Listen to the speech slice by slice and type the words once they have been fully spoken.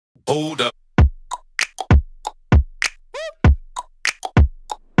Hold up.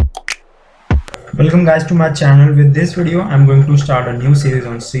 Welcome guys to my channel. With this video I'm going to start a new series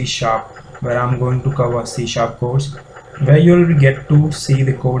on C# where I'm going to cover C# codes where you'll get to see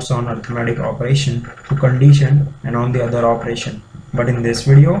the codes on arithmetic operation, to condition and on the other operation. But in this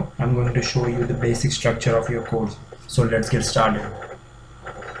video I'm going to show you the basic structure of your codes. So let's get started.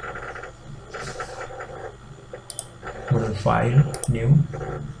 Go to File, New,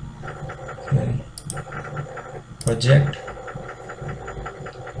 okay. Project,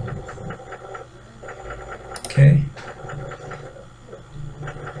 okay.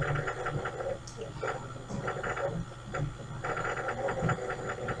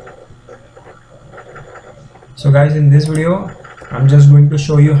 So guys, in this video I'm just going to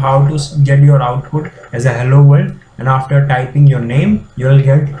show you how to get your output as a hello world, and after typing your name you'll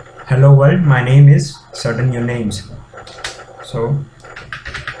get hello world, my name is certain your names. So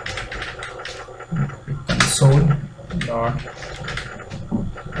console dot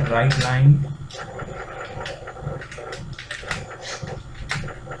write line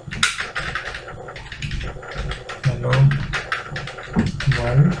hello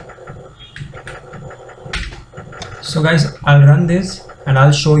world. So guys, I'll run this and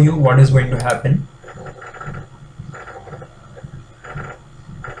I'll show you what is going to happen.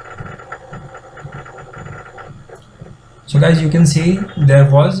 So guys, you can see there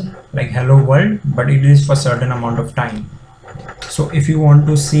was like hello world, but it is for certain amount of time. So if you want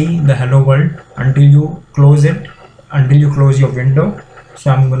to see the hello world until you close it, until you close your window,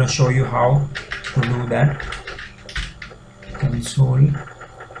 so I'm going to show you how to do that. Console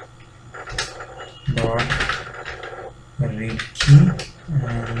dot read key,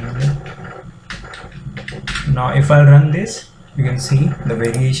 and now if I run this you can see the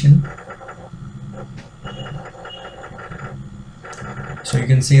variation. So you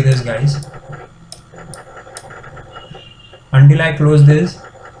can see this guys, until I close this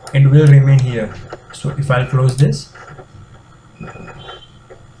it will remain here. So if I close this,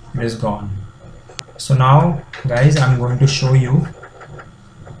 it is gone. So now guys, I'm going to show you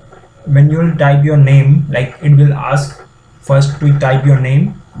when you will type your name, like it will ask first to type your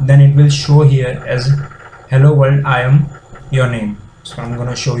name, then it will show here as hello world, I am your name. So I'm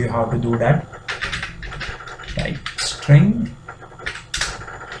gonna show you how to do that. Type string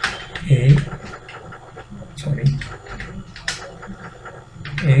a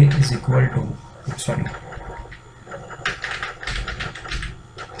is equal to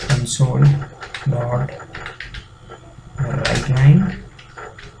console dot write line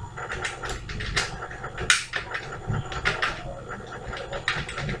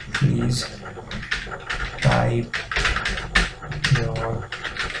please type your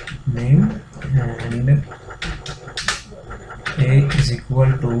name, and a is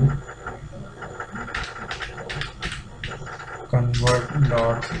equal to convert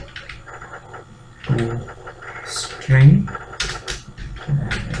dot to string,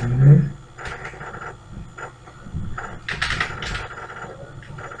 and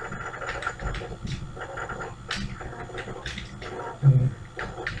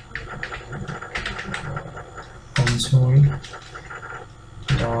console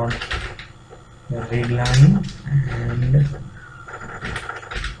dot read line, and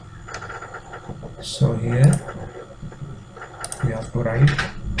so here we have to write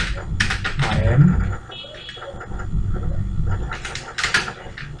I am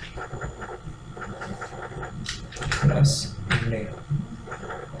plus name.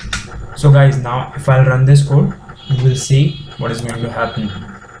 So guys, now if I'll run this code you will see what is going to happen.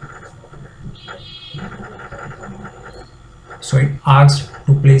 So it asks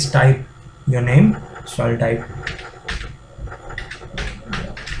to please type your name, so I'll type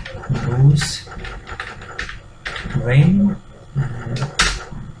Bruce Wayne.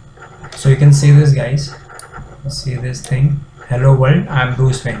 So you can see this guys, see this thing, hello world, I'm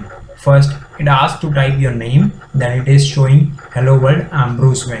Bruce Wayne. First it asks to type your name, then it is showing hello world, I'm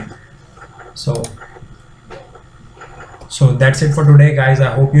Bruce Wayne. So that's it for today guys.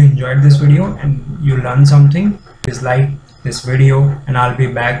 I hope you enjoyed this video and you learned something. Please like this video and I'll be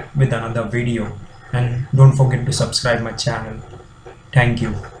back with another video, and don't forget to subscribe my channel. Thank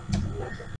you.